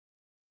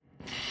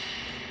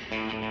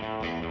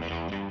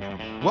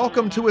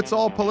Welcome to It's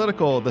All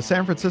Political, the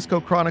San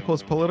Francisco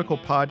Chronicle's political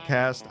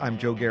podcast. I'm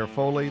Joe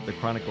Garofoli, the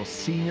Chronicle's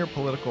senior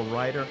political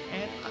writer,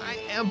 and I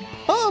am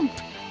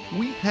pumped.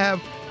 We have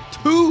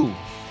two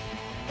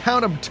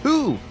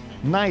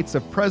nights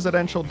of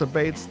presidential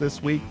debates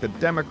this week. The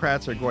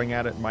Democrats are going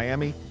at it in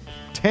Miami.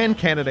 10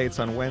 candidates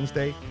on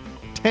Wednesday,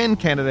 10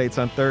 candidates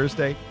on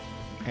Thursday,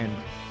 and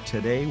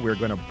today we're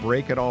going to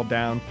break it all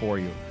down for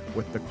you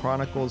with the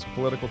Chronicle's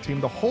political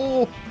team. The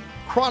whole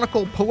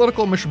Chronicle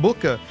political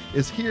mishbucha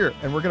is here,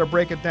 and we're going to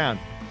break it down.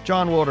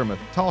 John Wildermuth,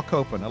 Tal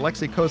Kopan,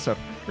 Alexei Kosov.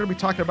 We're going to be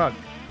talking about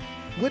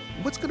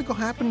what's going to go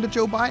happen to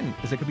Joe Biden.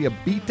 Is it going to be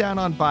a beatdown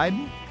on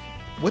Biden?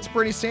 What's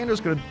Bernie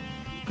Sanders going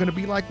to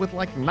be like with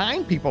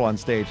 9 people on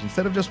stage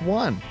instead of just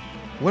one?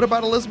 What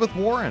about Elizabeth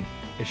Warren?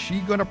 Is she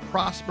going to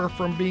prosper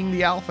from being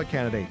the alpha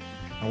candidate?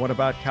 And what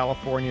about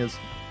California's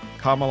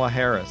Kamala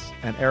Harris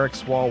and Eric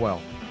Swalwell?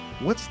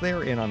 What's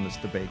their in on this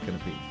debate going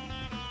to be?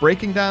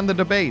 Breaking down the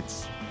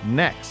debates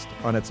next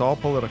on It's All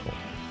Political.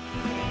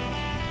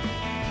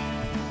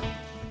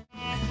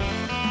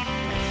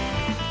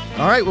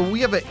 All right, well, we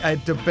have a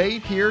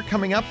debate here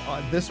coming up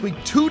this week.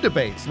 2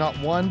 debates, not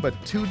one, but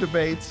 2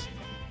 debates.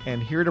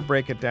 And here to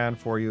break it down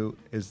for you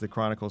is the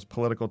Chronicle's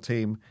political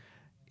team.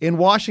 In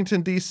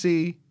Washington,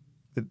 D.C.,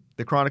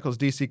 the Chronicle's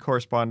D.C.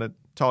 correspondent,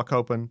 Tal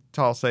Kopan.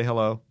 Tal, say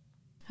hello.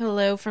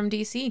 Hello from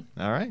D.C.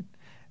 All right.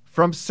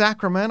 From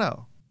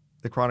Sacramento,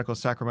 the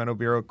Chronicle's Sacramento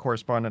Bureau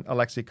correspondent,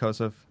 Alexei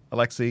Kosov.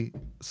 Alexei,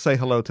 say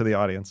hello to the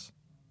audience.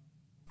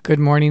 Good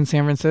morning,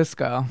 San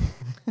Francisco.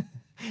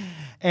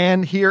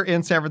 And here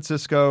in San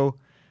Francisco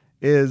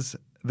is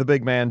the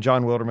big man,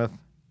 John Wildermuth.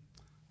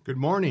 Good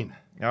morning.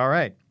 All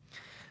right.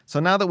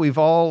 So now that we've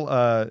all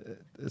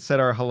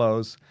said our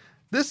hellos,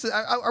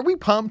 are we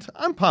pumped?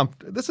 I'm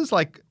pumped. This is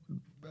like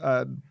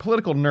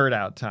political nerd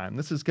out time.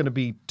 This is going to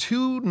be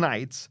 2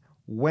 nights,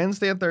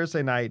 Wednesday and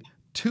Thursday night,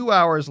 2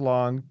 hours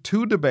long,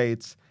 2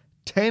 debates,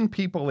 10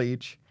 people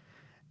each.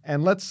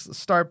 And let's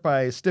start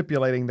by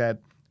stipulating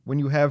that when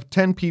you have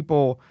 10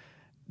 people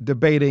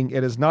debating,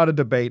 it is not a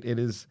debate, it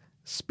is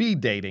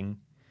speed dating.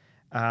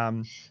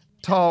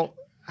 Tal,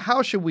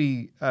 how should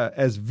we,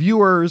 as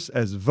viewers,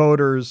 as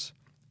voters,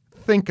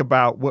 think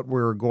about what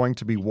we're going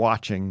to be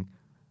watching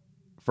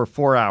for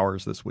 4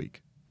 hours this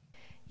week?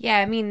 Yeah,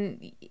 I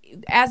mean,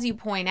 as you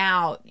point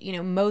out,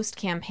 most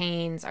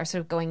campaigns are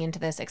sort of going into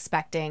this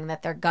expecting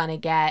that they're going to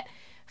get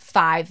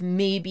 5,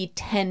 maybe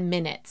 10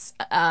 minutes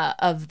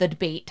of the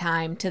debate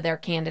time to their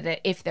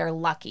candidate if they're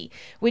lucky,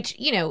 which,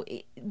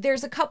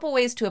 there's a couple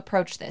ways to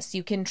approach this.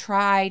 You can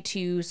try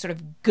to sort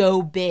of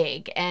go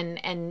big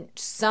and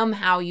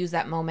somehow use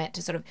that moment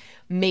to sort of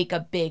make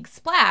a big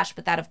splash,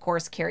 but that, of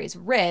course, carries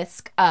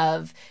risk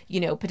of,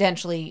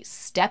 potentially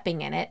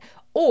stepping in it.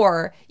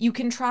 Or you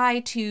can try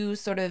to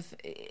sort of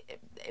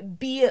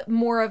be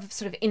more of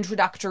sort of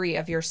introductory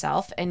of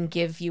yourself and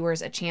give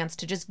viewers a chance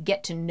to just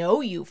get to know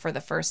you for the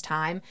first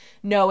time,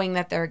 knowing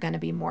that there are going to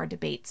be more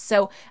debates.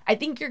 So I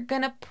think you're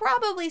going to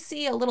probably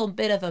see a little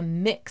bit of a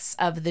mix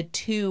of the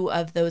 2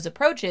 of those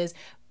approaches.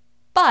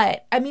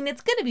 But, I mean,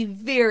 it's going to be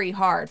very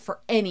hard for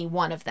any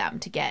one of them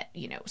to get,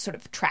 sort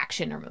of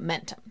traction or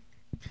momentum.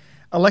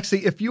 Alexei,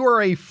 if you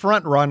are a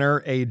front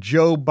runner, a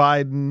Joe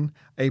Biden,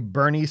 a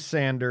Bernie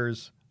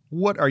Sanders,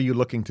 what are you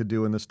looking to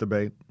do in this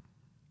debate?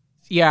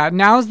 Yeah,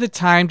 now's the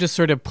time to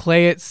sort of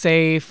play it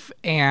safe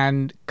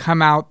and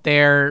come out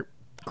there,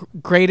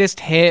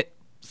 greatest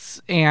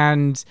hits,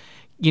 and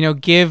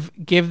give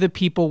the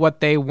people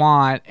what they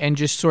want, and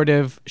just sort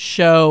of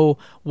show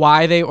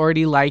why they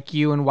already like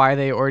you and why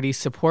they already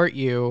support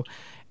you.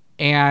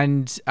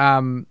 And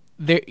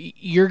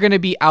you're going to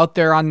be out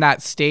there on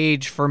that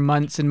stage for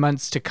months and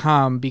months to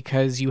come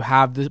because you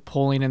have the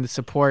polling and the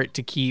support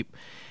to keep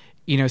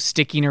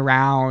sticking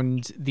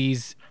around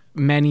these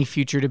many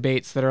future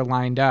debates that are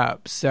lined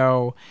up.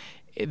 So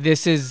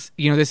this is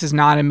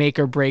not a make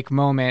or break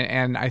moment.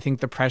 And I think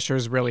the pressure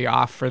is really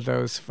off for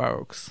those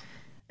folks.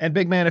 And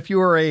big man, if you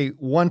are a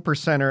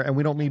 1%er, and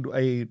we don't mean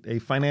a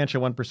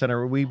financial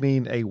 1%er, we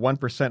mean a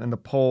 1% in the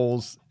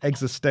polls,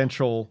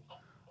 existential,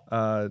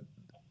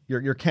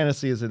 your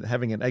candidacy is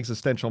having an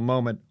existential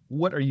moment.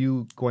 What are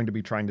you going to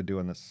be trying to do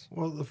in this?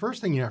 Well, the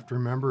first thing you have to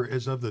remember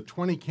is of the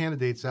 20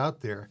 candidates out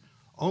there,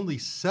 only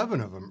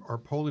 7 of them are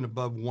polling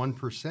above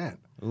 1%.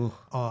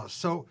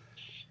 So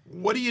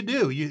what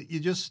do? You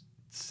just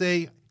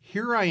say,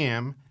 here I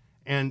am.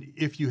 And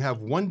if you have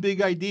one big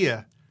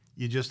idea,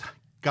 you just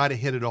got to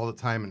hit it all the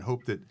time and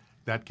hope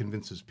that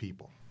convinces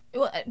people.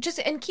 Well,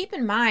 and keep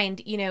in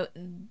mind,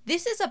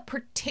 this is a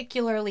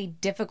particularly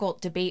difficult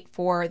debate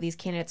for these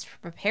candidates to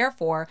prepare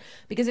for,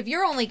 because if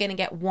you're only going to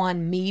get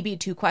 1, maybe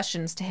 2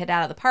 questions to hit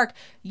out of the park,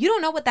 you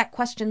don't know what that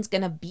question's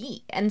going to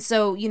be. And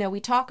so, we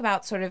talk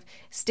about sort of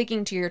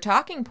sticking to your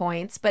talking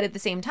points, but at the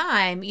same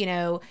time,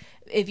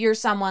 if you're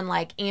someone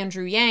like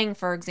Andrew Yang,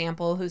 for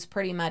example, who's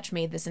pretty much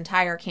made this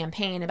entire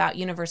campaign about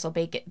universal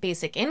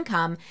basic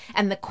income,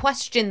 and the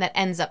question that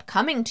ends up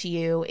coming to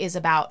you is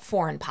about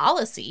foreign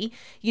policy,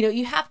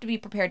 you have to be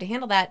prepared to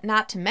handle that,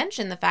 not to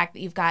mention the fact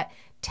that you've got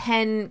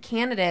 10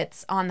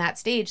 candidates on that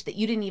stage that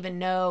you didn't even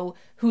know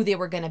who they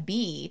were going to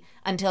be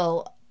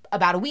until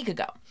about a week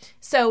ago.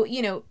 So,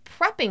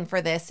 prepping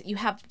for this, you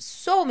have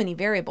so many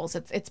variables.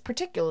 It's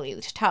particularly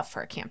tough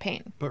for a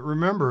campaign. But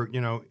remember,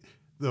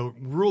 the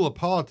rule of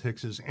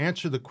politics is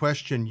answer the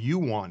question you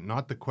want,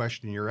 not the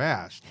question you're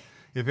asked.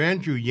 If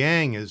Andrew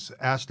Yang is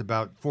asked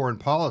about foreign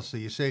policy,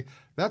 you say,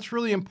 that's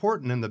really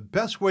important, and the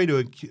best way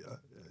to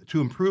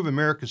improve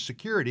America's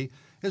security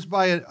is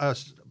by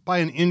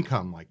an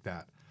income like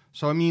that.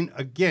 So,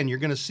 again, you're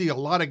going to see a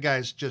lot of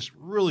guys just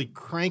really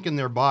cranking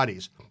their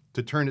bodies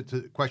to turn it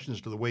to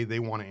questions to the way they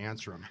want to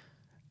answer them.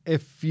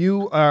 If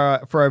you,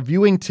 for a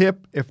viewing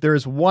tip, if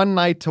there's one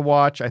night to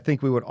watch, I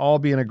think we would all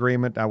be in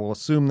agreement. I will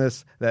assume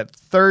that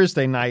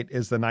Thursday night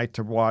is the night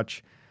to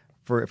watch.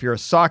 If you're a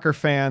soccer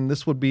fan,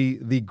 this would be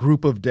the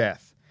group of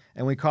death.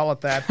 And we call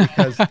it that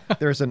because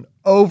there's an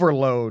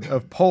overload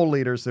of poll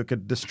leaders that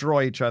could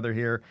destroy each other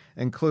here,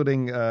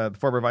 including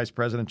former Vice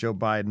President Joe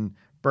Biden,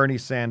 Bernie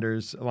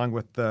Sanders, along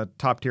with the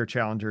top-tier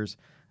challengers,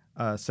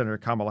 Senator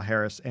Kamala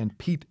Harris, and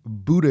Pete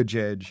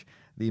Buttigieg,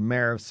 the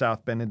mayor of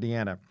South Bend,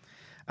 Indiana.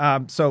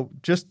 So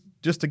just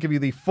to give you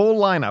the full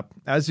lineup,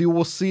 as you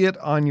will see it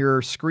on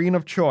your screen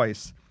of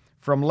choice,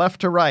 from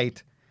left to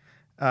right,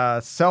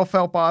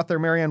 self-help author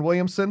Marianne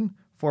Williamson,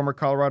 former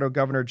Colorado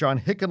Governor John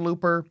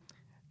Hickenlooper,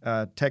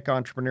 tech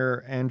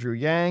entrepreneur Andrew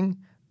Yang,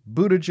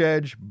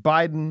 Buttigieg,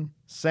 Biden,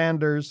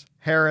 Sanders,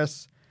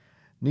 Harris,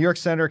 New York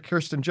Senator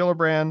Kirsten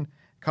Gillibrand,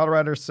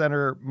 Colorado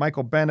Senator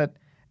Michael Bennet,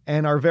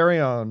 and our very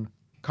own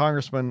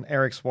Congressman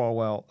Eric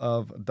Swalwell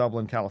of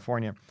Dublin,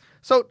 California.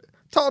 So,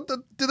 Tal,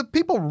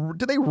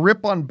 do they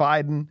rip on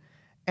Biden?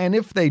 And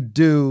if they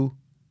do,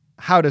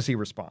 how does he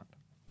respond?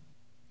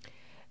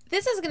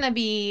 This is going to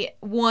be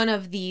one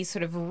of the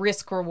sort of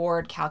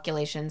risk-reward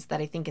calculations that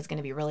I think is going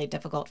to be really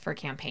difficult for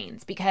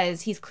campaigns,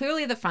 because he's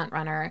clearly the front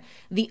runner.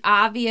 The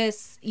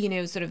obvious,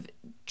 sort of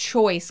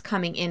choice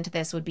coming into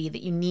this would be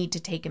that you need to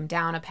take him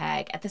down a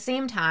peg. At the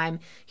same time,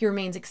 he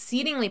remains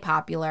exceedingly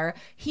popular.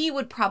 He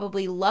would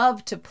probably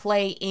love to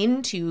play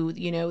into,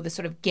 the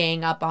sort of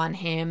gang up on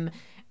him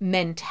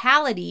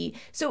mentality.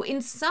 So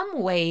in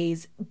some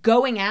ways,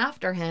 going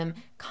after him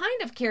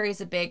kind of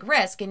carries a big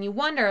risk. And you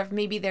wonder if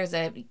maybe there's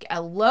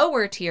a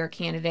lower tier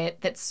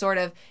candidate that sort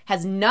of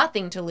has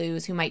nothing to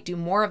lose who might do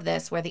more of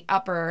this, where the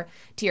upper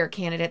tier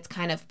candidates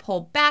kind of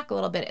pull back a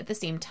little bit. At the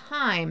same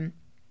time,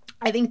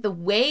 I think the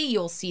way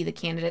you'll see the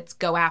candidates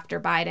go after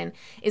Biden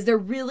is they're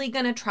really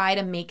going to try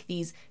to make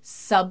these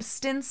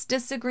substance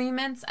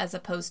disagreements as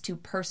opposed to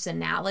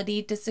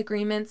personality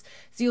disagreements.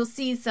 So you'll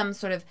see some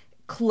sort of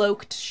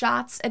cloaked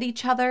shots at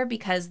each other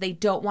because they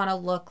don't want to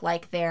look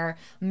like they're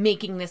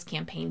making this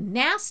campaign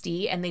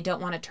nasty, and they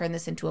don't want to turn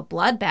this into a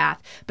bloodbath,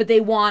 but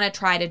they want to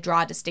try to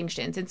draw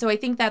distinctions. And so I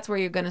think that's where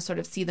you're going to sort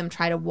of see them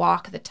try to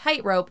walk the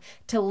tightrope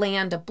to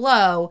land a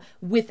blow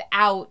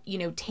without,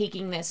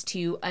 taking this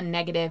to a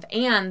negative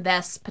and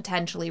thus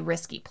potentially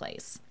risky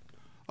place.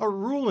 A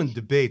rule in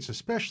debates,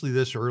 especially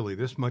this early,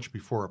 this much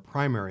before a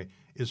primary,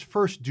 is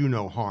first do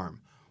no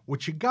harm.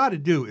 What you got to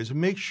do is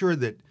make sure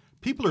that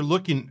people are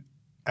looking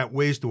at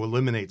ways to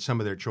eliminate some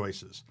of their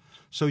choices.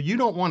 So you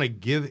don't want to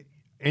give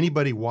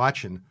anybody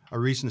watching a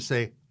reason to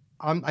say,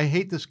 I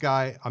hate this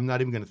guy, I'm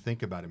not even going to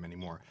think about him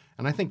anymore.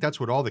 And I think that's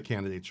what all the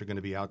candidates are going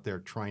to be out there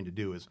trying to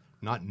do, is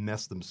not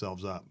mess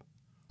themselves up.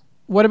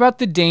 What about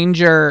the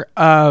danger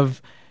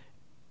of,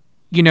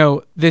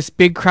 this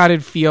big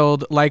crowded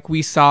field like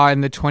we saw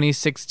in the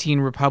 2016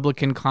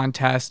 Republican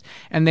contest,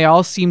 and they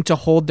all seem to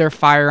hold their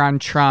fire on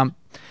Trump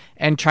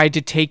and tried to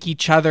take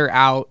each other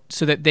out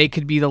so that they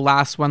could be the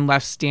last one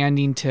left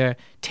standing to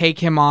take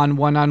him on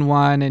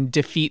one-on-one and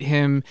defeat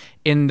him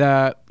in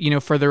the,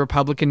 for the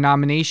Republican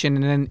nomination.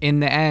 And then in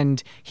the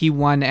end, he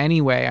won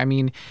anyway. I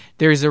mean,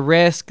 there's a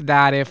risk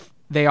that if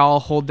they all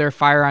hold their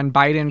fire on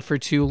Biden for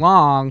too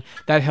long,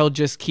 that he'll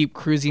just keep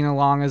cruising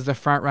along as the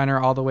front runner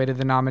all the way to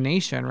the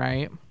nomination,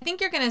 right? I think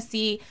you're going to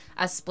see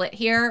a split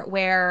here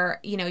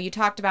where, you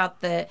talked about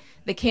the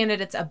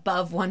candidates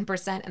above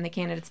 1% and the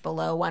candidates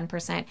below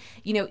 1%.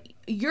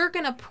 You're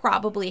going to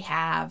probably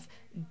have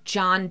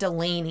John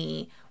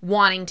Delaney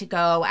wanting to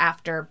go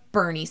after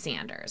Bernie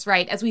Sanders,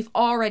 right? As we've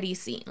already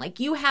seen,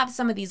 you have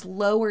some of these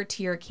lower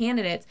tier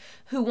candidates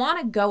who want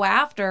to go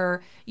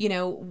after,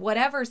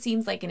 whatever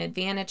seems like an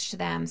advantage to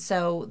them.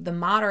 So the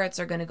moderates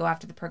are going to go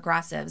after the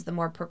progressives. The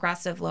more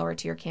progressive lower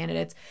tier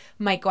candidates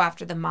might go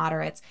after the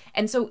moderates.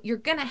 And so you're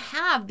going to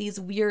have these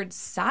weird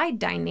side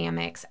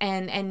dynamics.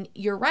 And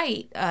you're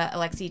right,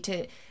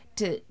 Alexi,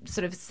 to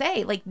sort of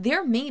say,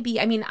 there may be,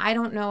 I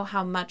don't know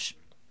how much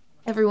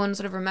everyone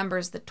sort of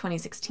remembers the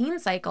 2016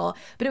 cycle,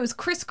 but it was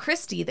Chris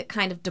Christie that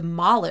kind of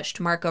demolished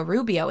Marco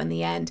Rubio in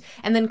the end.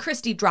 And then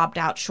Christie dropped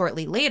out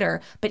shortly later,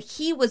 but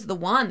he was the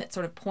one that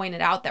sort of pointed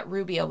out that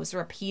Rubio was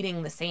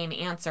repeating the same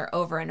answer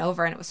over and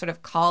over. And it was sort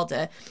of called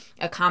a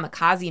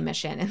kamikaze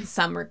mission in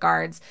some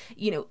regards.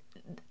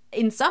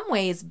 In some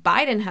ways,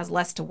 Biden has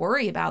less to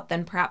worry about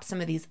than perhaps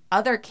some of these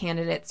other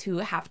candidates who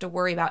have to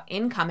worry about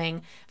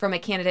incoming from a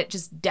candidate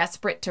just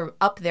desperate to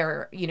up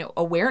their,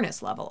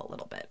 awareness level a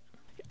little bit.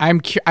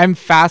 I'm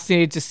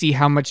fascinated to see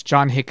how much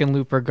John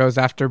Hickenlooper goes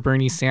after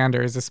Bernie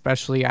Sanders,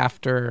 especially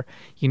after,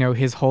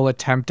 his whole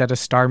attempt at a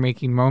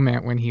star-making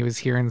moment when he was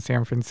here in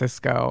San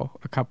Francisco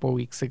a couple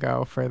weeks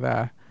ago for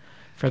the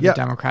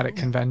Democratic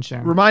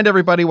convention. Remind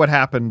everybody what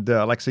happened,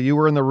 Alexa. You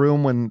were in the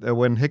room when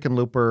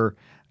Hickenlooper.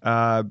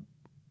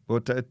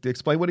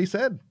 Explain what he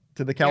said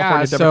to the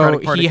California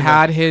Democratic Party. He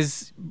had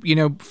his,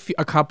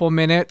 a couple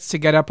minutes to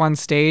get up on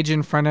stage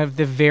in front of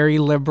the very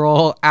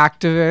liberal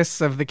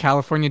activists of the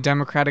California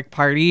Democratic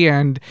Party,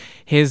 and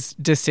his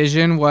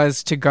decision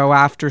was to go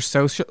after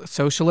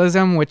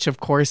socialism, which of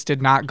course did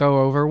not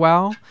go over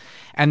well.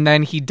 And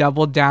then he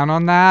doubled down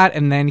on that,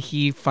 and then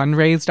he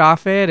fundraised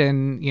off it.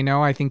 And,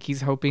 I think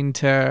he's hoping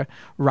to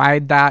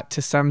ride that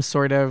to some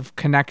sort of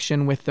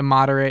connection with the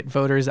moderate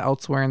voters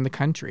elsewhere in the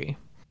country.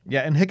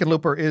 Yeah, and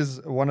Hickenlooper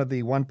is one of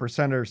the one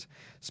percenters.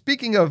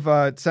 Speaking of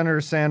Senator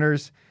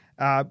Sanders,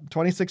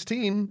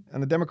 2016,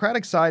 on the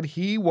Democratic side,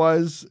 he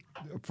was,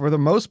 for the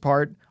most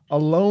part,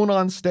 alone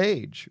on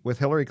stage with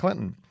Hillary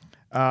Clinton.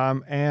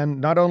 And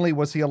not only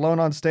was he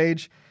alone on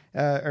stage,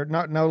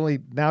 not only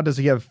now does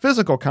he have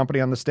physical company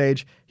on the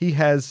stage, he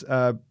has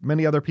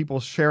many other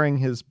people sharing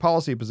his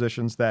policy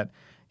positions that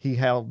he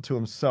held to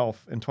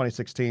himself in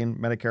 2016,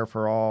 Medicare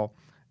for all,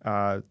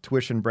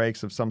 tuition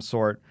breaks of some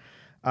sort.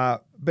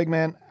 Big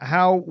man,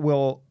 how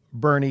will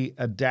Bernie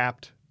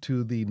adapt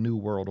to the new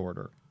world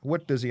order?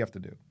 What does he have to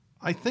do?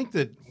 I think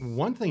that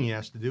one thing he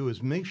has to do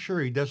is make sure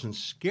he doesn't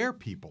scare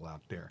people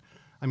out there.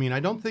 I mean, I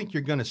don't think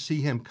you're going to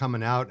see him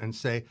coming out and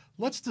say,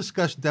 let's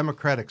discuss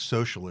democratic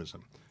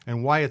socialism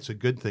and why it's a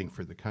good thing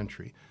for the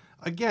country.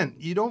 Again,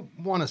 you don't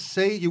want to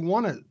say, you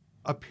want to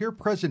appear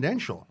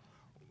presidential,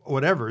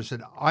 whatever.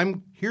 Said,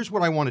 here's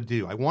what I want to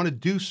do. I want to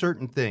do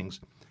certain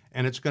things,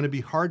 and it's going to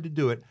be hard to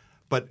do it,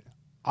 but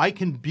I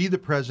can be the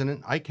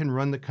president, I can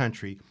run the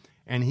country,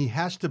 and he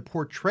has to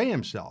portray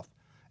himself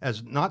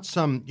as not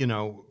some,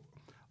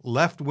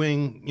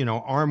 left-wing,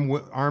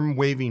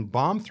 arm-waving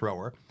bomb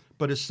thrower,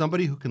 but as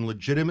somebody who can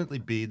legitimately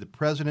be the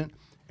president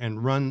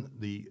and run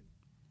the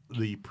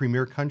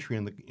premier country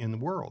in the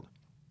world.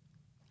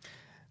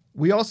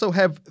 We also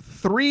have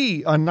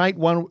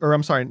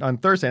on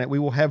Thursday night, we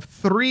will have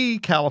 3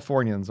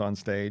 Californians on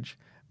stage: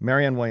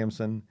 Marianne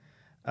Williamson,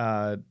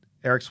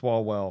 Eric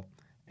Swalwell,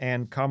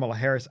 and Kamala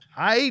Harris.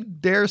 I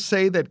dare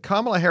say that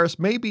Kamala Harris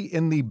may be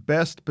in the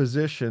best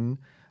position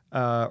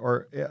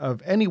or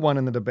of anyone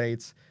in the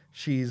debates.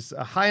 She's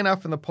high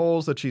enough in the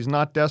polls that she's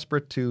not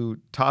desperate to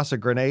toss a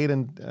grenade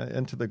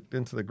into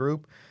the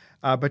group,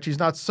 but she's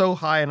not so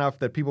high enough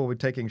that people will be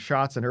taking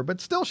shots at her.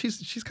 But still,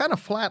 she's kind of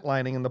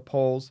flatlining in the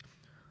polls.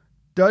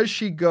 Does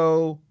she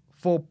go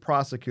full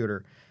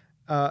prosecutor?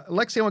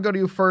 Lexi, I want to go to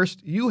you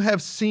first. You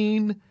have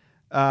seen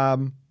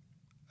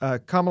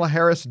Kamala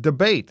Harris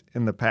debate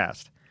in the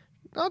past.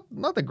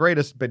 Not the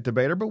greatest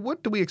debater, but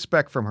what do we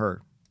expect from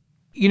her?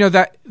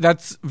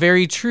 That's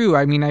very true.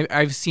 I mean,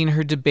 I've seen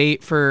her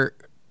debate for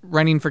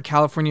running for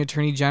California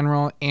Attorney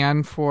General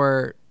and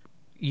for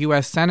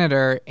U.S.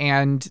 Senator,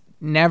 and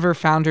never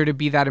found her to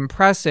be that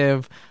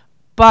impressive.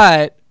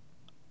 But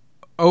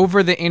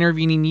over the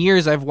intervening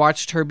years, I've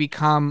watched her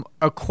become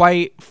a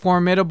quite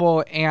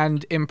formidable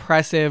and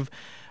impressive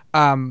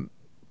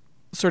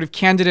sort of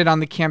candidate on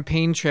the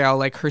campaign trail.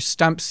 Like her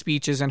stump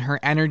speeches and her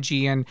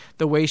energy and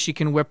the way she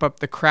can whip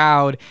up the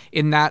crowd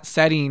in that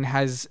setting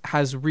has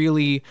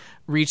really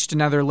reached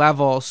another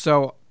level.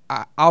 So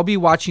I'll be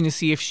watching to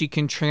see if she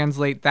can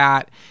translate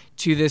that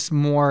to this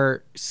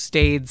more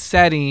staid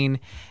setting.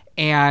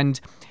 And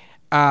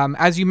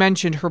as you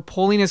mentioned, her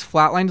polling is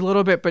flatlined a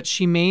little bit, but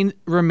she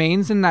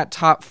remains in that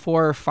top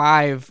 4 or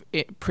 5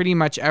 pretty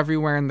much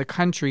everywhere in the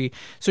country.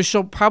 So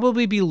she'll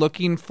probably be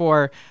looking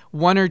for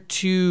 1 or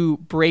 2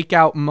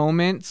 breakout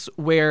moments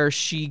where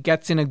she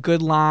gets in a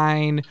good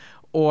line,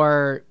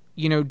 or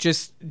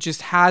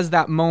just has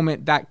that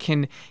moment that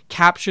can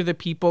capture the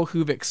people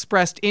who've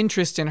expressed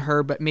interest in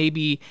her, but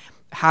maybe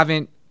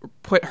haven't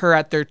put her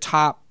at their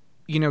top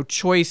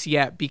choice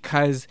yet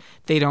because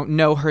they don't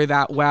know her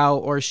that well,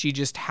 or she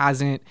just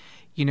hasn't,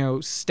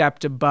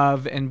 stepped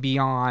above and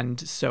beyond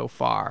so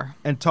far.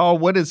 And Tal,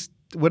 what is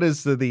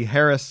the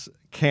Harris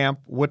camp?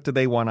 What do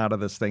they want out of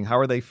this thing? How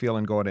are they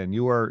feeling going in?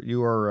 Your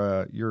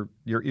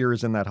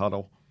ears in that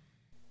huddle.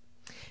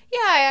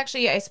 Yeah,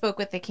 I spoke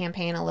with the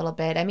campaign a little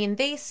bit. I mean,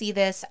 they see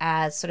this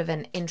as sort of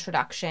an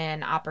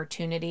introduction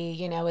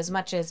opportunity, as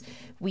much as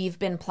we've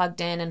been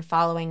plugged in and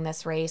following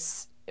this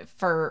race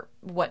for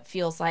what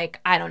feels like,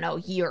 I don't know,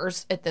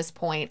 years at this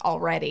point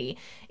already.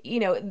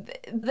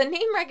 The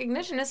name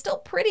recognition is still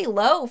pretty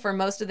low for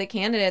most of the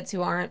candidates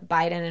who aren't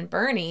Biden and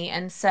Bernie.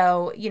 And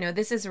so,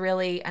 this is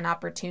really an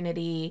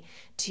opportunity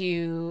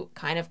to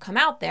kind of come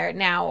out there.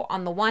 Now,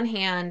 on the one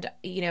hand,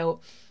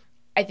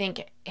 I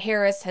think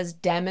Harris has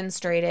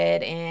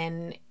demonstrated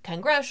in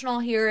congressional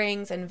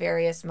hearings and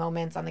various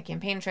moments on the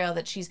campaign trail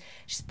that she's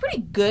pretty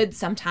good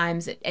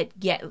sometimes at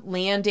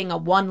landing a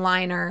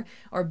one-liner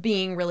or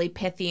being really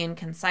pithy and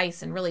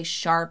concise and really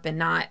sharp and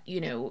not,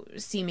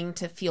 seeming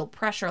to feel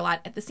pressure a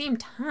lot. At the same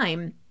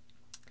time,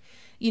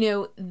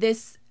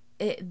 this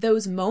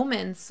those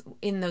moments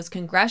in those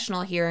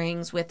congressional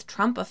hearings with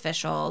Trump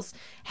officials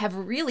have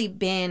really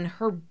been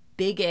her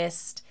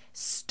biggest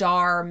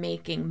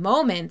star-making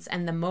moments,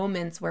 and the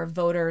moments where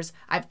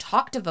I've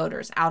talked to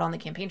voters out on the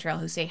campaign trail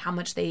who say how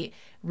much they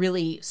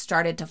really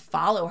started to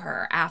follow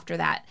her after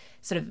that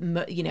sort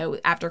of,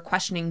 after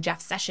questioning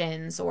Jeff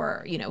Sessions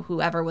or,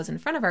 whoever was in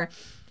front of her.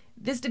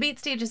 This debate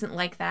stage isn't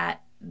like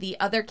that. The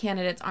other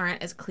candidates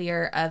aren't as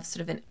clear of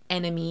sort of an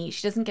enemy.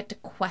 She doesn't get to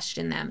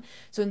question them.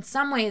 So in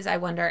some ways, I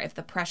wonder if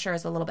the pressure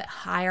is a little bit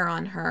higher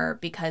on her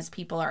because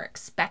people are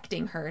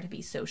expecting her to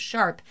be so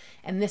sharp.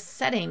 And this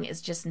setting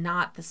is just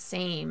not the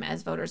same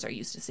as voters are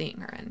used to seeing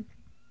her in.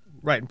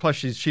 Right, and plus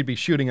she'd be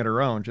shooting at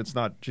her own. She's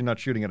not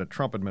shooting at a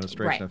Trump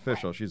administration Right.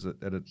 official. She's at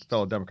a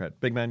fellow Democrat.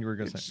 Big Man, you were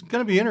going to say. It's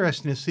going to be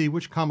interesting to see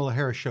which Kamala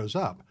Harris shows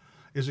up.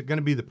 Is it going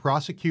to be the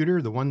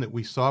prosecutor, the one that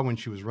we saw when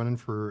she was running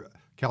for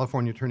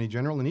California Attorney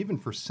General and even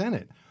for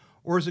Senate?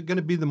 Or is it going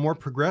to be the more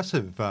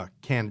progressive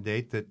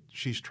candidate that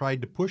she's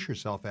tried to push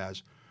herself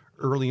as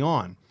early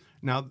on?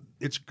 Now,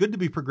 it's good to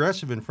be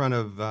progressive in front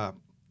of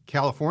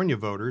California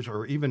voters,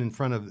 or even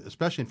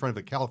especially in front of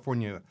a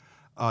California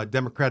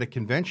Democratic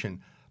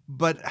convention.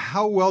 But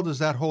how well does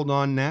that hold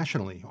on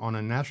nationally, on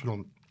a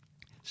national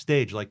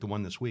stage like the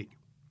one this week?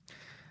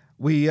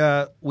 We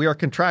are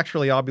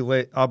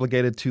contractually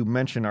obligated to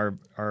mention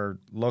our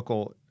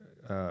local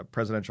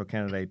presidential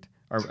candidate,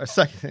 our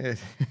second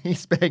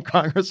East Bay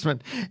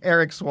Congressman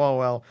Eric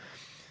Swalwell.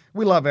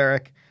 We love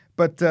Eric,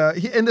 but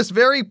in this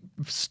very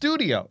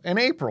studio in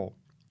April,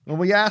 when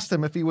we asked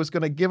him if he was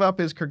going to give up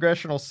his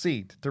congressional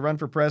seat to run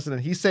for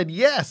president, he said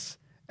yes,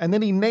 and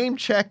then he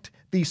name-checked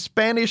the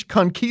Spanish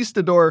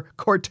conquistador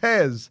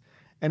Cortez,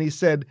 and he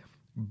said,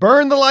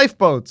 "Burn the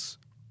lifeboats."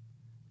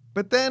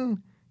 But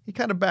then he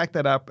kind of backed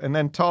that up, and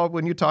then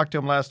when you talked to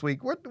him last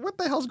week, what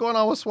the hell's going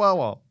on with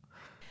Swalwell?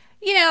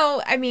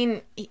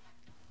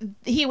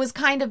 He was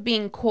kind of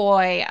being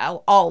coy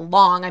all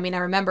along. I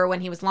remember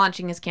when he was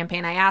launching his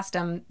campaign, I asked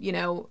him,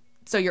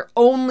 so you're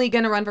only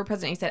going to run for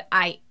president? He said,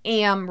 I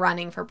am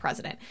running for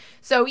president.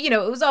 So,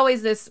 it was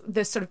always this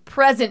sort of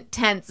present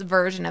tense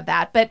version of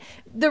that. But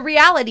the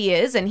reality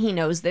is, and he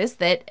knows this,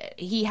 that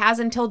he has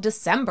until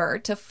December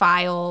to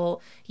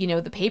file,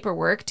 the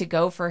paperwork to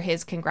go for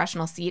his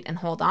congressional seat and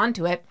hold on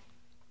to it.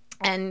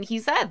 And he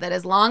said that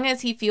as long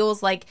as he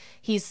feels like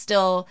he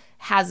still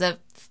has a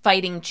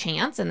fighting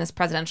chance in this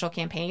presidential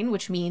campaign,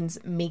 which means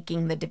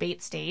making the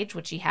debate stage,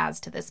 which he has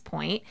to this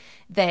point,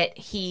 that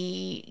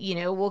he,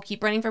 will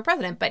keep running for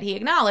president. But he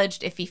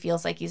acknowledged if he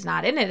feels like he's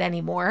not in it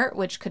anymore,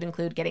 which could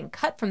include getting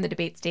cut from the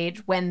debate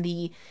stage when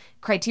the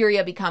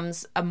criteria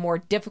becomes more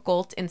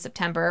difficult in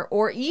September,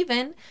 or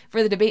even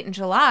for the debate in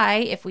July,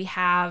 if we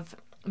have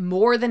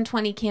more than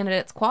 20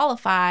 candidates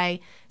qualify,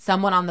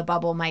 someone on the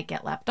bubble might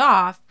get left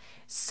off.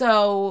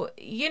 So,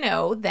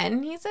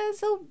 then he says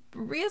he'll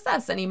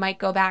reassess and he might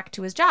go back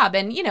to his job.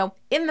 And,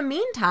 in the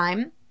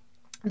meantime,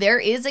 there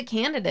is a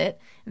candidate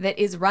that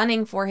is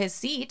running for his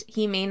seat.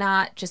 He may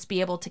not just be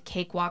able to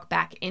cakewalk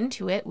back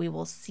into it. We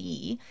will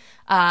see.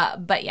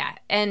 But yeah.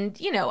 And,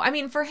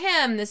 for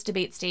him, this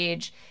debate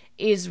stage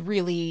is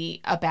really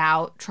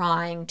about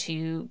trying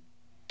to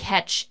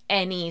catch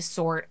any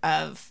sort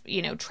of,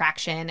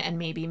 traction and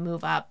maybe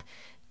move up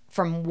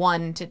from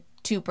 1% to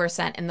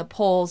 2% in the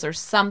polls or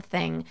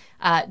something,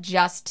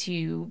 just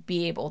to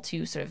be able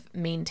to sort of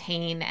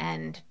maintain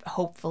and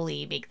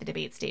hopefully make the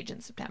debate stage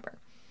in September.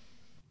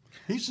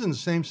 He's in the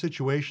same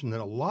situation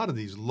that a lot of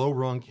these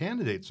low-rung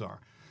candidates are.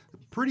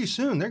 Pretty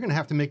soon, they're going to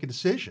have to make a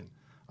decision.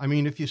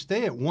 If you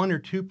stay at 1 or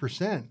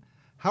 2%,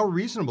 how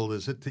reasonable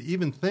is it to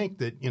even think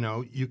that,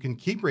 you can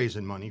keep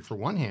raising money for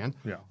one hand,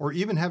 or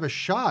even have a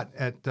shot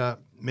at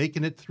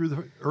making it through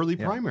the early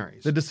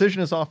primaries? The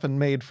decision is often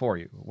made for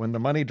you. When the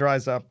money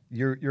dries up,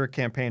 your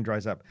campaign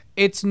dries up.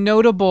 It's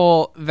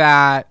notable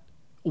that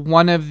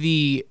one of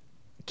the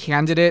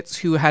candidates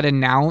who had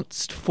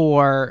announced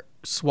for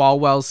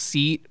Swalwell's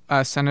seat,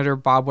 Senator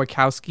Bob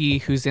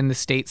Wachowski, who's in the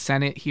state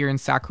Senate here in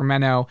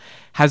Sacramento,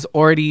 has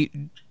already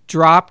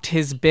dropped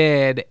his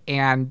bid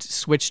and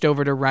switched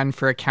over to run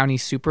for a county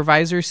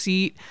supervisor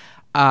seat.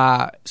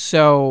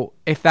 So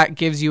if that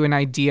gives you an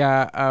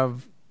idea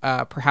of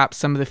perhaps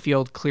some of the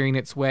field clearing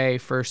its way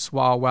for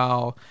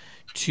Swalwell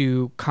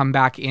to come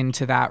back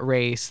into that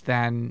race,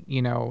 then,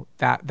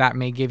 that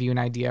may give you an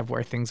idea of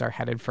where things are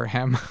headed for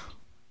him.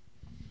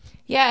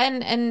 Yeah,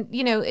 and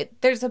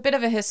there's a bit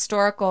of a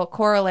historical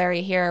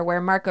corollary here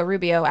where Marco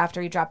Rubio,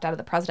 after he dropped out of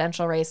the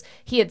presidential race,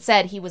 he had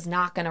said he was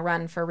not going to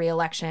run for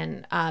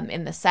re-election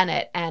in the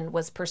Senate and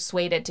was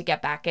persuaded to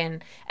get back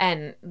in,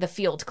 and the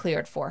field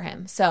cleared for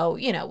him. So,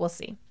 we'll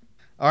see.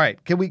 All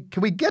right, can we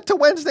get to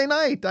Wednesday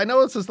night? I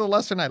know this is the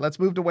lesser night. Let's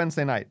move to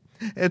Wednesday night.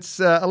 It's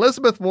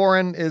Elizabeth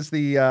Warren is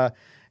the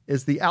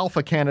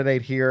alpha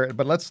candidate here,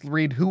 but let's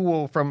read who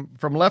will from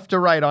left to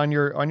right on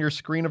your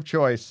screen of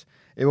choice.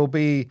 It will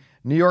be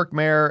New York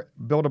Mayor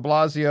Bill de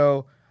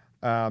Blasio,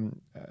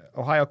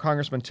 Ohio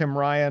Congressman Tim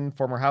Ryan,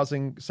 former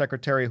Housing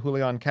Secretary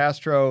Julian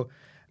Castro,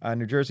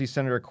 New Jersey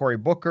Senator Cory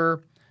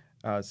Booker,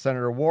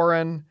 Senator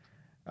Warren,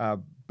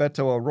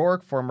 Beto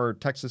O'Rourke, former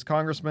Texas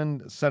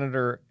congressman,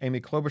 Senator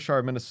Amy Klobuchar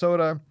of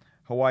Minnesota,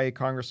 Hawaii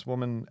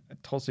Congresswoman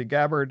Tulsi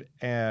Gabbard,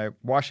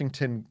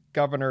 Washington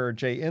Governor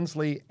Jay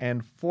Inslee,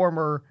 and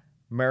former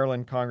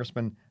Maryland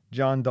Congressman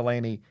John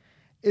Delaney.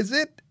 Is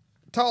it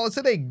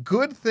a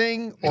good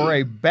thing or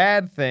a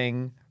bad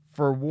thing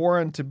for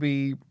Warren to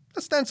be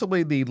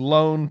ostensibly the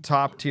lone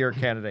top-tier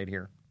candidate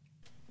here?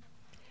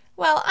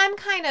 Well, I'm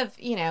kind of,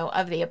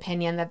 of the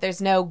opinion that there's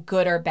no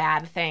good or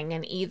bad thing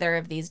in either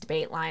of these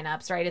debate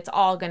lineups, right? It's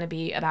all going to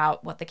be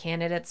about what the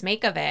candidates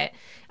make of it.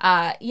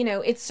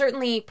 It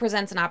certainly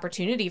presents an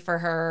opportunity for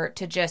her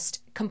to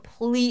just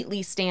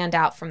completely stand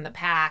out from the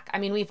pack. I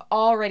mean, we've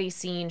already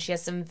seen she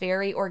has some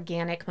very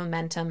organic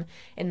momentum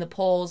in the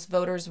polls.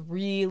 Voters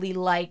really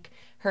like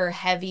her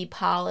heavy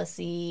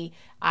policy,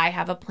 I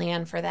have a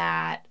plan for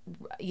that,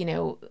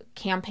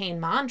 campaign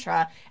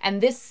mantra.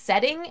 And this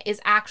setting is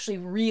actually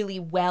really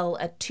well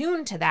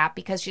attuned to that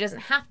because she doesn't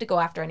have to go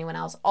after anyone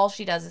else. All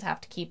she does is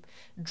have to keep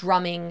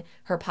drumming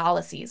her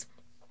policies.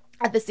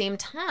 At the same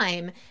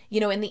time,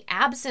 in the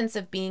absence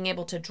of being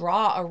able to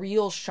draw a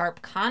real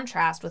sharp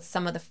contrast with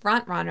some of the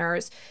front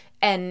runners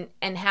and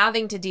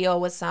having to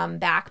deal with some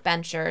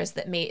backbenchers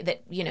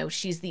that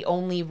she's the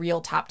only real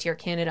top tier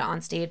candidate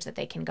on stage that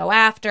they can go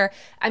after.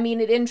 I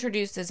mean, it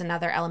introduces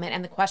another element.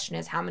 And the question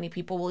is how many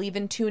people will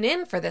even tune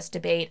in for this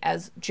debate,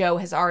 as Joe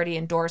has already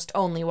endorsed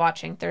only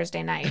watching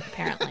Thursday night,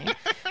 apparently.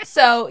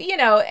 So,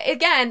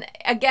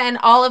 again,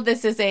 all of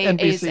this is a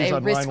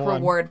risk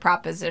reward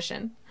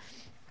proposition.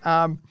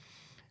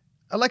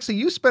 Alexa,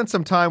 you spent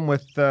some time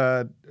with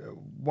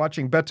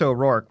watching Beto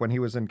O'Rourke when he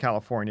was in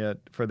California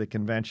for the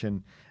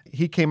convention.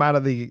 He came out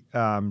of the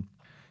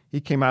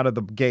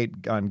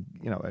gate on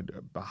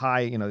a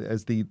high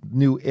as the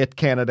new it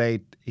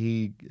candidate.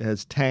 He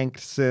has tanked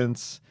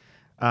since.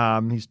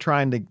 He's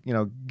trying to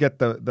get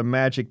the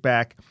magic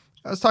back.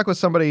 I was talking with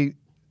somebody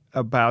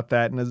about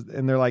that,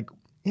 and they're like,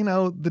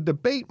 the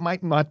debate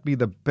might not be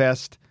the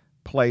best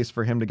place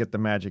for him to get the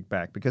magic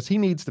back because he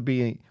needs to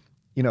be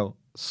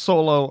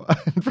solo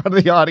in front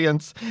of the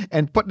audience,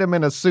 and putting him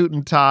in a suit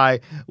and tie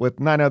with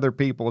 9 other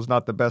people is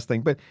not the best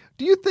thing. But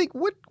do you think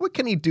what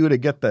can he do to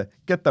get the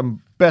Beto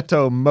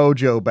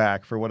mojo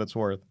back, for what it's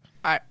worth?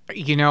 I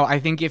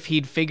think if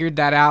he'd figured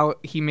that out,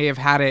 he may have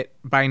had it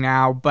by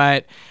now.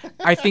 But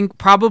I think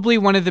probably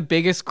one of the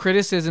biggest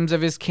criticisms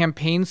of his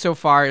campaign so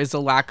far is a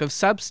lack of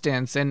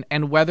substance.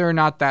 And whether or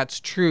not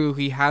that's true,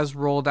 he has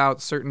rolled out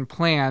certain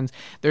plans.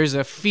 There's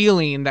a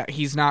feeling that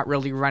he's not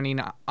really running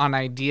on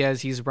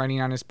ideas. He's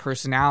running on his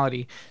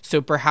personality.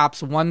 So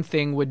perhaps one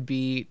thing would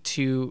be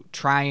to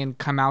try and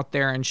come out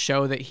there and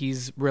show that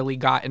he's really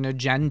got an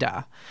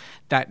agenda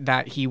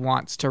that he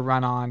wants to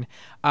run on.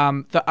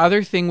 The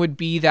other thing would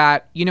be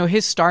that,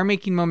 his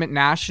star-making moment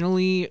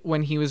nationally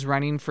when he was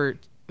running for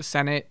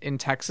Senate in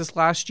Texas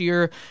last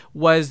year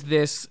was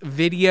this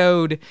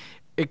videoed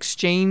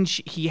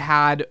exchange he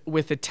had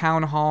with a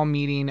town hall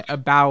meeting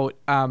about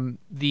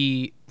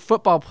the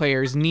football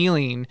players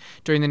kneeling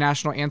during the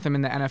national anthem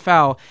in the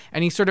NFL.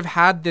 And he sort of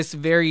had this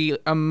very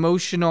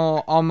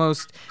emotional,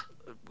 almost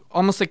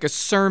like a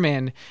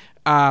sermon,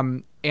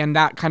 and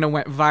that kind of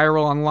went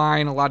viral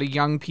online. A lot of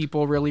young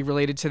people really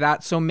related to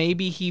that. So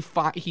maybe he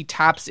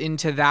taps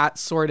into that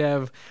sort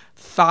of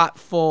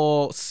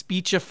thoughtful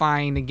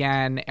speechifying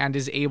again and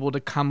is able to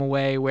come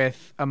away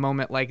with a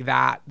moment like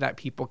that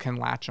people can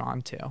latch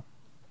on to.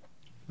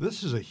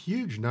 This is a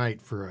huge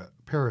night for a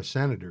pair of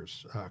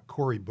senators,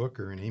 Cory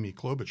Booker and Amy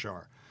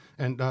Klobuchar.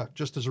 And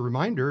just as a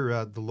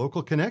reminder, the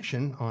local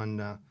connection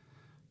on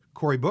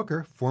Cory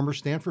Booker, former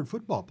Stanford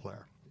football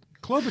player.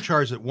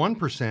 Klobuchar's at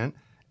 1%.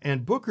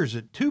 And Booker's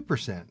at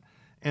 2%.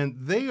 And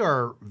they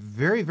are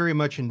very, very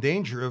much in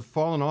danger of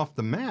falling off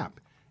the map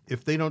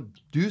if they don't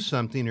do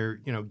something or,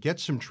 get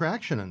some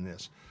traction on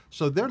this.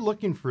 So they're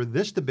looking for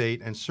this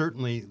debate and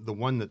certainly the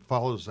one that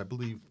follows, I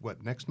believe,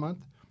 next month?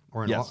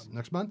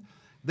 Next month?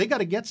 They got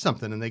to get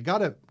something, and they got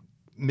to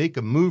make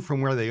a move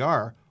from where they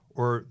are,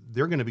 or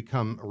they're going to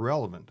become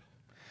irrelevant.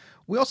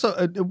 We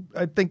also,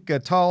 I think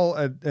Tal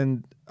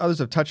and others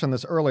have touched on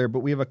this earlier,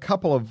 but we have a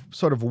couple of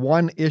sort of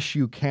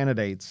one-issue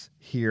candidates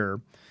here,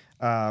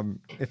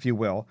 if you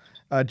will.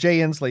 Jay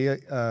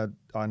Inslee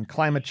on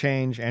climate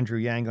change, Andrew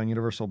Yang on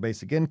universal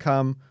basic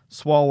income.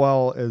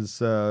 Swalwell has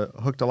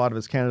hooked a lot of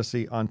his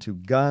candidacy onto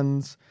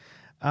guns.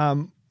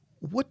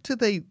 What do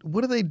they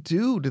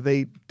do? Do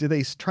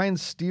they try and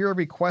steer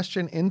every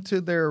question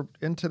into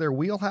their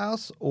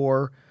wheelhouse,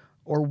 or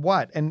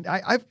what? And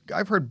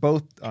I've heard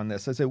both on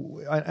this. I say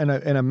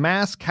in a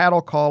mass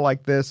cattle call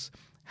like this,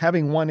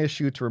 having one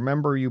issue to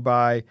remember you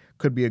by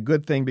could be a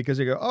good thing because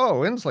you go, oh,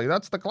 Inslee,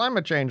 that's the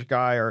climate change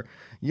guy, or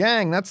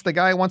Yang, that's the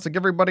guy who wants to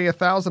give everybody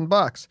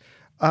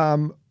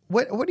 $1,000.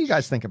 What do you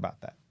guys think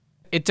about that?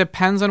 It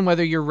depends on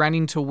whether you're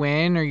running to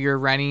win or you're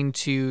running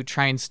to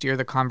try and steer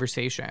the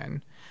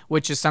conversation,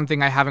 which is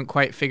something I haven't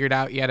quite figured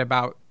out yet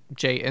about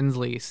Jay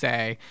Inslee,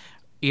 say.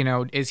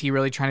 Is he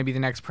really trying to be the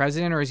next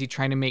president, or is he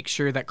trying to make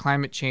sure that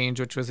climate change,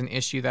 which was an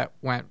issue that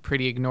went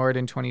pretty ignored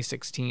in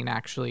 2016,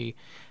 actually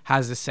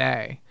has a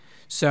say?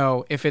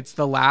 So if it's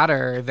the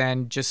latter,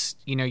 then just,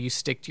 you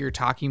stick to your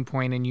talking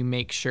point and you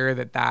make sure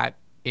that that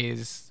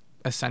is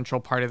a central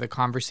part of the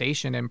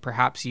conversation, and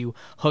perhaps you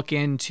hook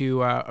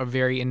into a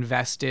very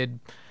invested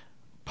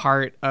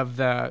part of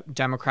the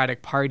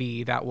Democratic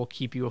Party that will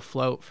keep you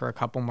afloat for a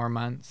couple more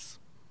months.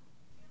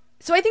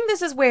 So I think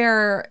this is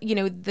where,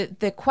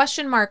 the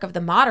question mark of the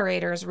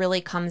moderators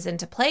really comes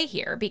into play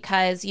here,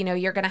 because,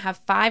 you're going to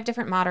have 5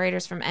 different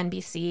moderators from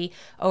NBC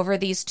over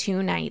these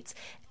 2 nights.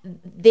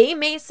 They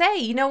may say,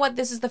 you know what,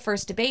 this is the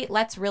first debate.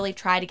 Let's really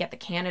try to get the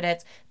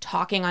candidates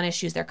talking on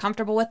issues they're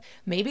comfortable with.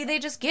 Maybe they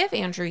just give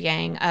Andrew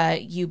Yang a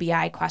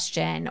UBI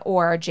question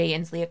or Jay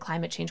Inslee a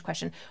climate change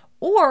question.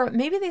 Or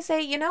maybe they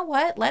say, you know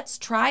what, let's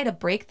try to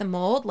break the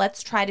mold.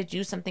 Let's try to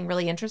do something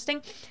really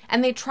interesting.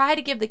 And they try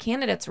to give the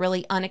candidates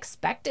really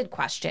unexpected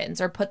questions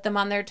or put them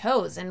on their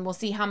toes. And we'll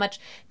see how much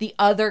the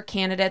other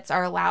candidates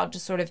are allowed to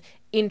sort of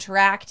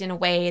interact in a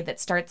way that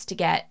starts to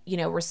get,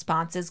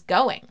 responses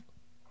going.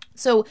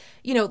 So,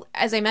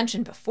 as I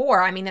mentioned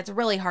before, I mean, it's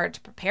really hard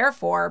to prepare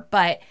for,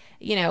 but,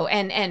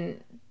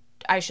 and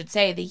I should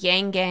say the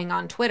Yang Gang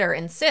on Twitter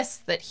insists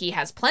that he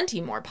has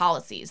plenty more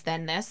policies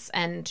than this,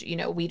 and,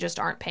 we just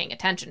aren't paying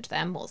attention to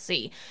them. We'll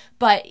see.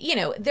 But,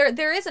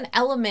 there is an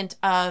element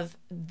of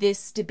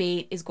this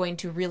debate is going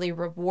to really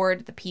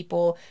reward the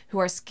people who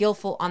are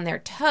skillful on their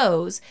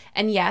toes.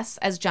 And yes,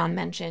 as John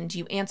mentioned,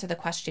 you answer the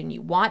question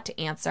you want to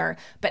answer,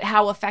 but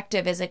how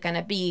effective is it going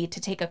to be to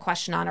take a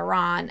question on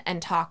Iran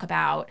and talk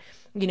about,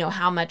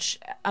 how much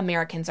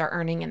Americans are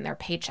earning in their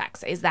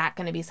paychecks? Is that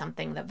going to be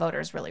something that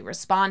voters really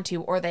respond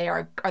to, or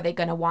are they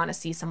going to want to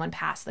see someone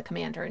pass the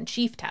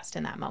commander-in-chief test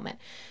in that moment?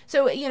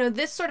 So,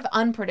 this sort of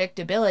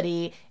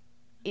unpredictability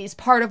is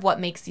part of what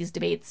makes these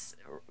debates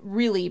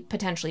really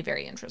potentially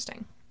very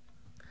interesting.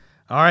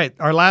 All right,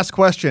 our last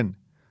question.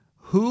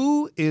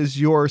 Who is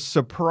your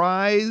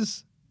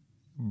surprise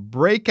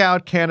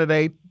breakout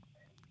candidate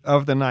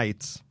of the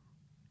nights?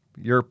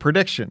 Your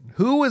prediction.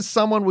 Who is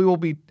someone we will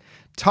be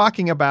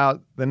talking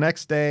about the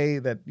next day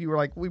that you were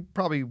like, we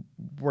probably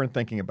weren't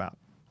thinking about?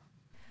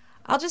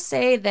 I'll just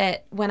say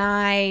that when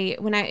I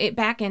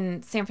back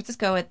in San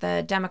Francisco at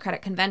the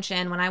Democratic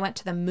Convention, when I went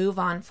to the Move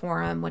On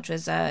Forum, which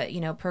was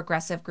a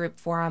progressive group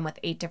forum with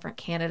 8 different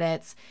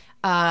candidates,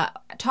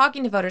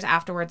 talking to voters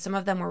afterwards, some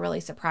of them were really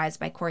surprised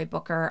by Cory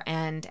Booker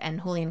and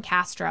Julian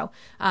Castro.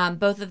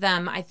 Both of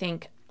them, I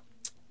think,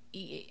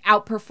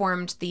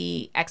 outperformed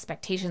the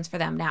expectations for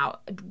them. Now,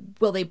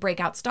 will they break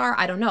out star?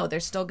 I don't know.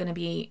 They're still going to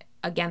be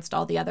against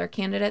all the other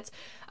candidates.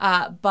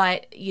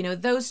 But,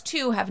 those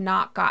 2 have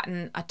not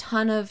gotten a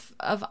ton of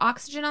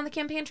oxygen on the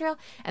campaign trail,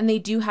 and they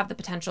do have the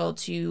potential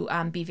to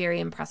be very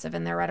impressive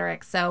in their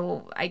rhetoric.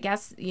 So I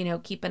guess,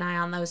 keep an eye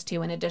on those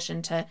 2 in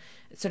addition to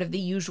sort of the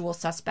usual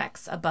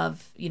suspects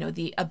above,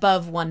 the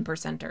above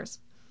 1%ers.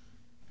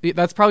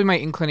 That's probably my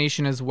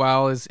inclination as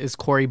well, is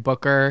Cory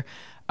Booker.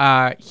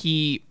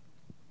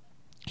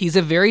 He's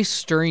a very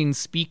stirring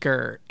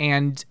speaker,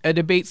 and a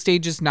debate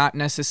stage is not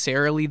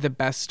necessarily the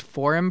best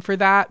forum for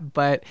that.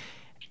 But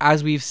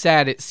as we've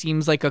said, it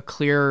seems like a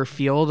clearer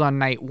field on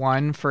night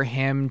 1 for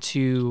him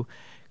to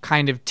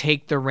kind of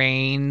take the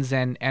reins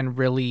and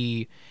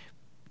really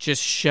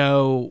just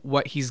show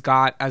what he's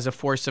got as a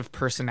force of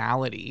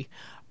personality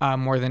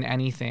more than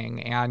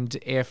anything. And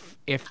if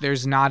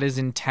there's not as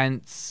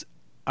intense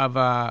of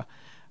a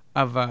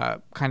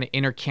kind of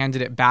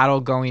inter-candidate battle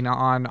going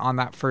on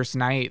that first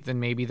night, then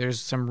maybe there's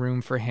some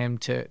room for him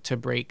to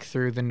break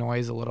through the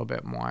noise a little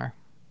bit more.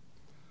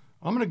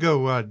 I'm going to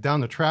go down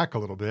the track a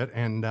little bit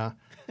and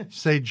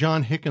say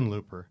John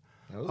Hickenlooper.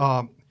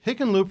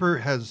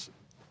 Hickenlooper has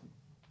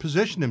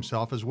positioned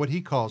himself as what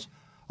he calls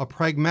a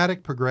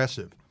pragmatic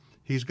progressive.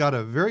 He's got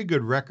a very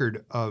good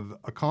record of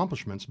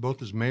accomplishments,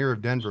 both as mayor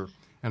of Denver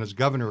and as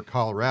governor of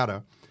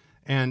Colorado.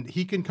 And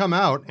he can come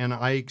out, and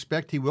I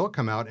expect he will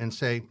come out and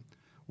say,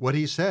 what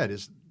he said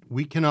is,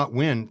 we cannot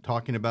win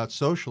talking about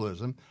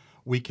socialism.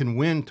 We can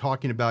win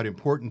talking about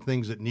important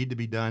things that need to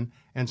be done,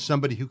 and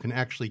somebody who can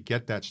actually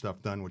get that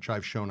stuff done, which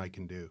I've shown I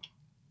can do.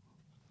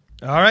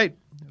 All right.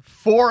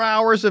 4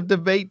 hours of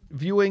debate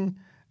viewing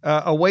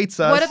awaits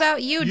us. What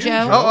about you,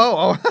 Joe?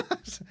 Oh.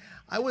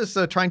 I was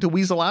trying to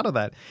weasel out of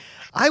that.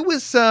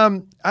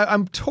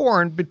 I'm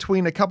torn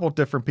between a couple of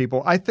different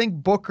people. I think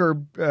Booker,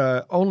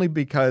 only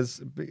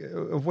because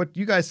of what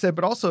you guys said,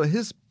 but also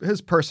his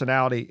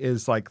personality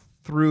is like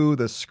through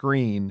the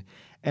screen,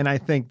 and I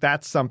think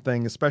that's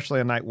something,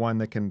 especially on night 1,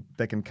 that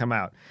can come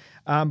out.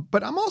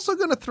 But I'm also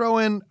going to throw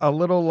in a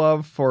little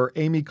love for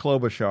Amy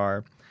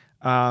Klobuchar.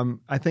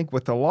 I think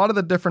with a lot of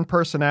the different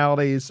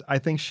personalities, I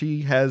think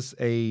she has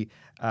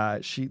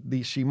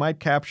she might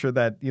capture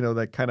that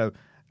that kind of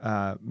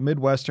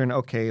Midwestern.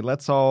 Okay,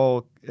 let's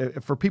all,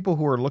 for people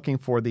who are looking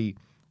for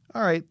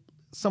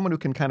someone who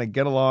can kind of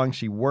get along.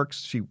 She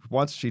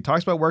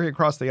talks about working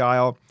across the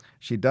aisle.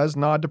 She does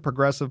nod to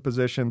progressive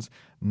positions,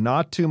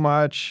 not too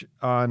much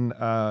on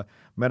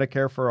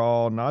Medicare for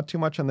all, not too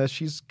much on this.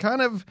 She's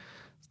kind of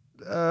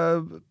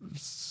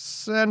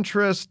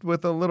centrist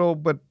with a little,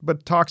 but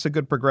talks a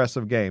good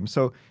progressive game.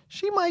 So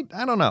she might,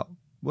 I don't know.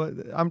 Well,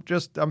 I'm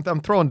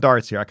throwing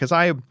darts here because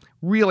I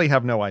really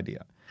have no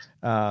idea.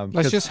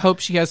 Let's just hope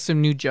she has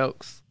some new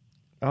jokes.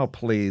 Oh,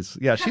 please.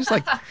 Yeah, she's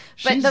like...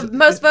 But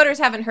most voters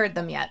haven't heard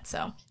them yet,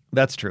 so...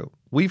 That's true.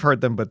 We've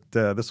heard them, but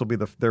this will be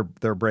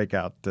their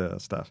breakout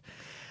stuff.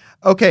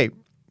 Okay,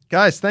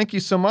 guys, thank you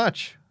so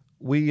much.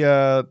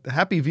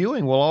 Happy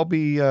viewing. We'll all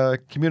be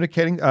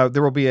communicating.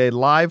 There will be a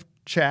live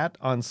chat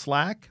on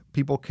Slack.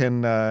 People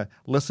can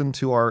listen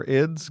to our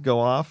ids go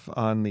off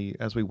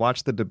as we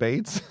watch the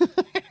debates.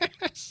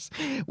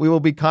 We will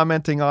be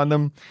commenting on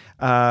them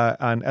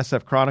on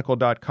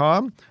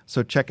sfchronicle.com,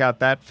 so check out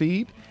that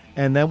feed.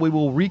 And then we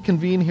will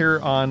reconvene here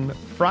on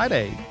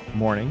Friday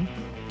morning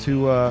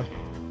to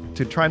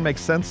try and make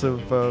sense of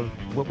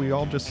what we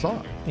all just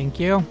saw. Thank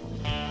you.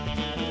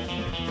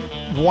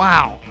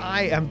 Wow,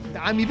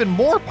 I'm even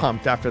more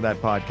pumped after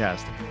that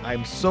podcast.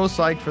 I'm so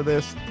psyched for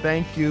this.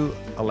 Thank you,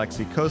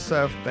 Alexei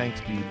Koseff. Thanks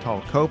to you,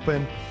 Tal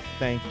Kopin.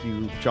 Thank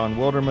you, John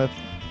Wildermuth.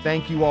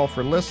 Thank you all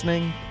for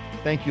listening.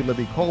 Thank you,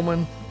 Libby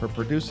Coleman, for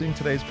producing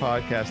today's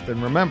podcast.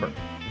 And remember,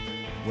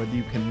 whether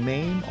you can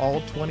name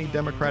all 20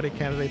 Democratic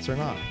candidates or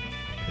not,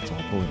 it's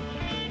all political.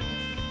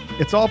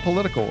 It's All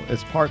Political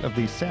is part of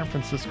the San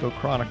Francisco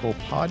Chronicle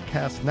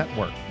podcast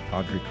network.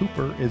 Audrey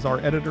Cooper is our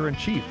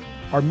editor-in-chief.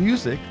 Our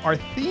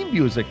theme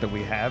music that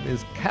we have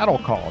is Cattle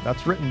Call.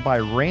 That's written by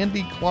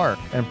Randy Clark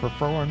and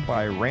performed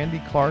by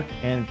Randy Clark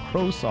and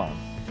Crow Song.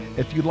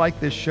 If you like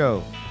this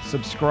show,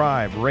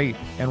 subscribe, rate,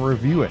 and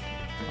review it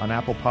on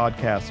Apple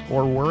Podcasts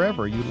or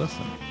wherever you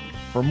listen.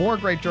 For more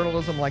great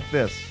journalism like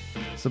this,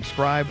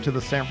 subscribe to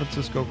the San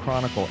Francisco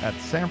Chronicle at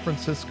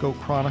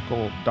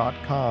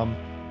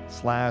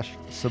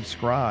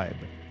sanfranciscochronicle.com/subscribe.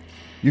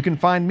 You can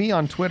find me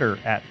on Twitter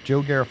at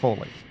Joe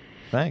Garofoli.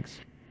 Thanks.